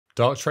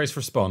Darktrace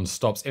RESPOND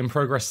stops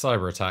in-progress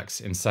cyber attacks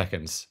in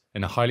seconds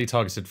in a highly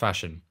targeted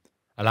fashion,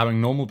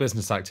 allowing normal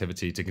business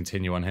activity to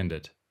continue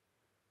unhindered.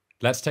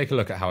 Let's take a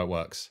look at how it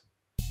works.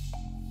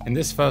 In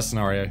this first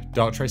scenario,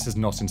 Darktrace is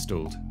not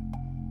installed.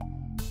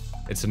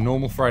 It's a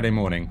normal Friday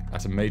morning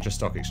at a major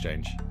stock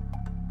exchange.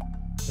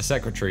 The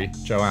secretary,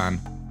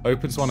 Joanne,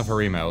 opens one of her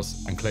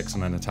emails and clicks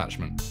on an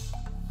attachment.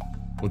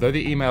 Although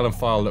the email and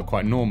file look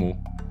quite normal,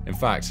 in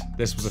fact,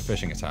 this was a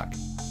phishing attack.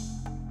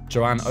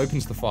 Joanne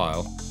opens the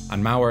file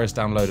and malware is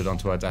downloaded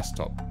onto her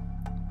desktop.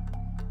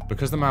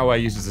 Because the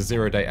malware uses a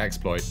zero-day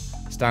exploit,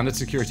 standard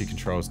security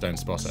controls don't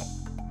spot it.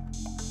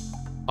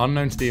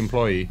 Unknown to the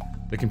employee,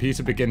 the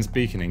computer begins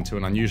beaconing to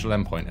an unusual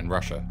endpoint in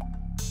Russia.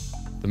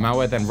 The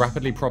malware then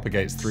rapidly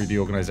propagates through the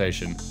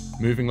organization,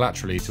 moving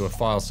laterally to a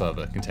file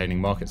server containing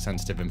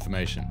market-sensitive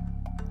information.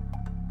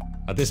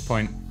 At this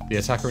point, the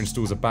attacker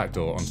installs a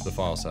backdoor onto the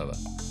file server.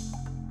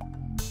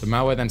 The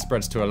malware then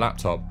spreads to a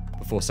laptop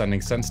before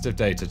sending sensitive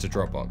data to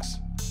Dropbox.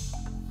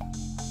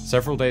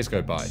 Several days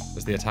go by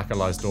as the attacker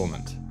lies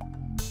dormant.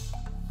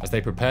 As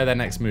they prepare their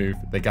next move,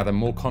 they gather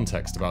more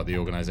context about the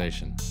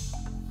organization.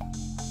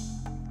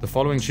 The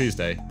following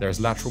Tuesday, there is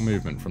lateral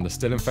movement from the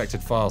still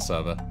infected file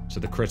server to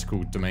the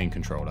critical domain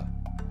controller.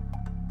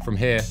 From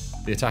here,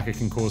 the attacker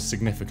can cause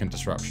significant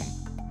disruption.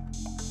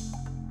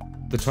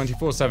 The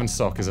 24/7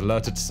 SOC is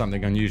alerted to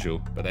something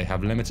unusual, but they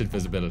have limited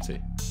visibility.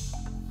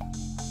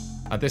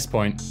 At this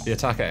point, the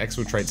attacker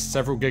exfiltrates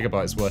several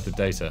gigabytes worth of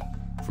data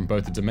from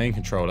both the domain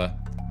controller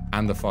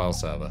and the file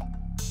server.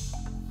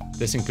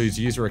 This includes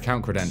user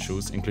account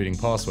credentials, including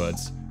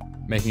passwords,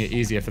 making it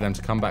easier for them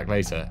to come back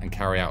later and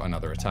carry out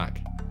another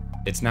attack.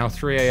 It's now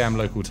 3 AM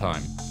local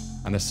time,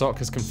 and the SOC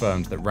has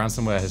confirmed that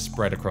ransomware has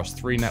spread across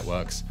 3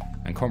 networks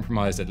and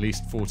compromised at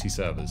least 40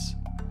 servers.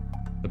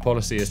 The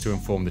policy is to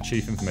inform the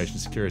Chief Information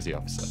Security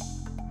Officer.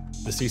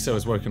 The CISO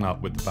has woken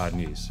up with the bad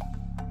news.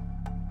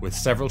 With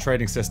several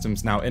trading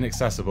systems now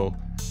inaccessible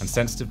and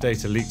sensitive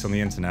data leaked on the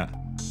internet,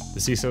 the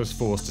CISO is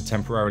forced to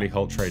temporarily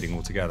halt trading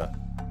altogether.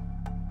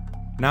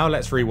 Now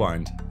let's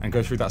rewind and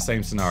go through that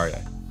same scenario,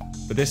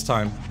 but this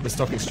time the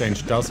stock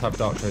exchange does have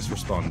Darktrace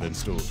RESPOND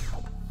installed.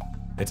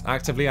 It's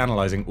actively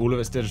analysing all of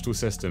its digital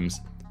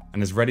systems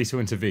and is ready to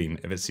intervene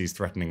if it sees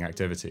threatening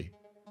activity.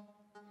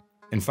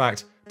 In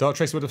fact,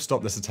 Darktrace would have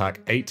stopped this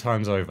attack 8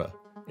 times over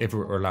if it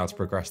were allowed to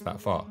progress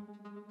that far.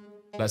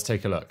 Let's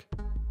take a look.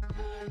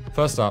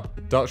 First up,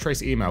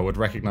 Darktrace email would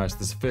recognise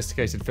the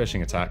sophisticated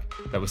phishing attack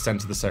that was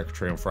sent to the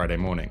secretary on Friday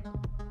morning,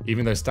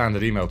 even though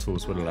standard email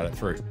tools would have let it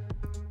through.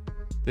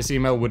 This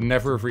email would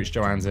never have reached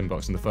Joanne's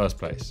inbox in the first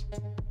place,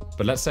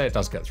 but let's say it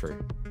does get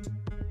through.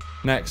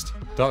 Next,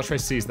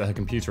 Darktrace sees that her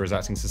computer is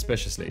acting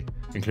suspiciously,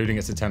 including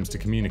its attempts to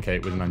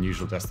communicate with an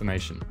unusual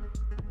destination.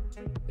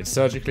 It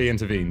surgically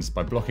intervenes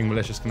by blocking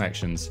malicious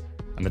connections,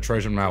 and the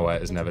Trojan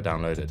malware is never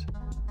downloaded.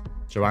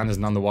 Joanne is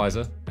none the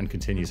wiser and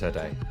continues her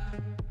day.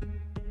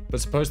 But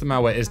suppose the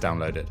malware is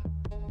downloaded.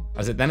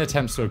 As it then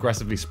attempts to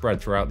aggressively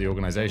spread throughout the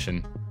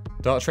organization,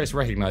 Darktrace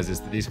recognizes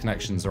that these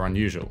connections are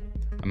unusual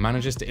and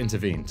manages to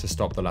intervene to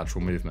stop the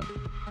lateral movement.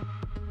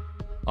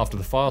 After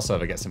the file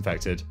server gets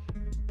infected,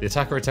 the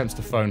attacker attempts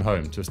to phone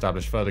home to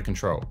establish further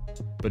control,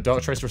 but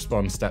Darktrace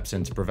RESPOND steps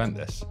in to prevent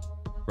this,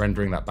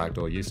 rendering that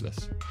backdoor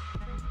useless.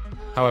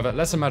 However,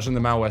 let's imagine the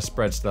malware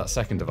spreads to that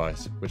second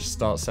device, which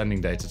starts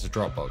sending data to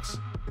Dropbox.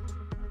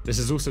 This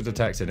is also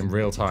detected in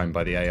real time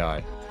by the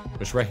AI,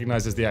 which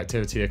recognizes the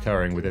activity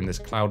occurring within this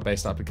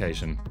cloud-based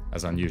application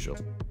as unusual.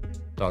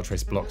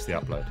 Darktrace blocks the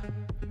upload.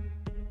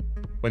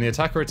 When the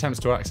attacker attempts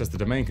to access the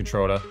domain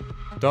controller,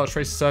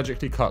 Darktrace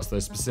surgically cuts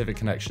those specific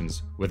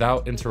connections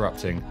without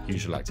interrupting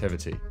usual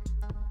activity.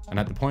 And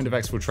at the point of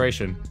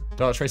exfiltration,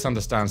 Darktrace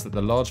understands that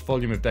the large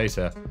volume of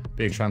data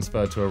being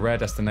transferred to a rare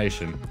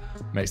destination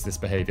makes this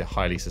behavior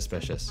highly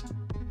suspicious.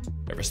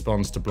 It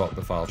responds to block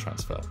the file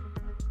transfer.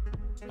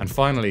 And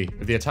finally,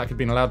 if the attack had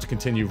been allowed to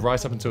continue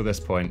right up until this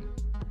point,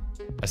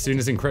 as soon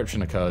as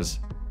encryption occurs,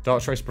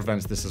 Darktrace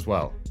prevents this as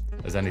well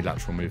as any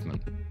lateral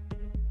movement.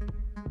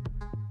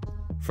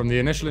 From the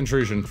initial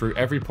intrusion through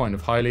every point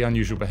of highly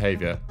unusual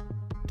behavior,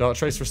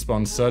 Darktrace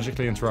RESPOND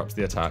surgically interrupts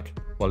the attack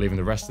while leaving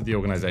the rest of the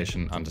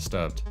organization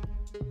undisturbed.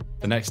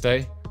 The next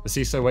day, the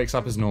CISO wakes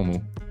up as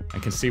normal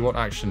and can see what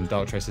action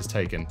Darktrace has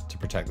taken to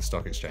protect the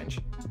stock exchange.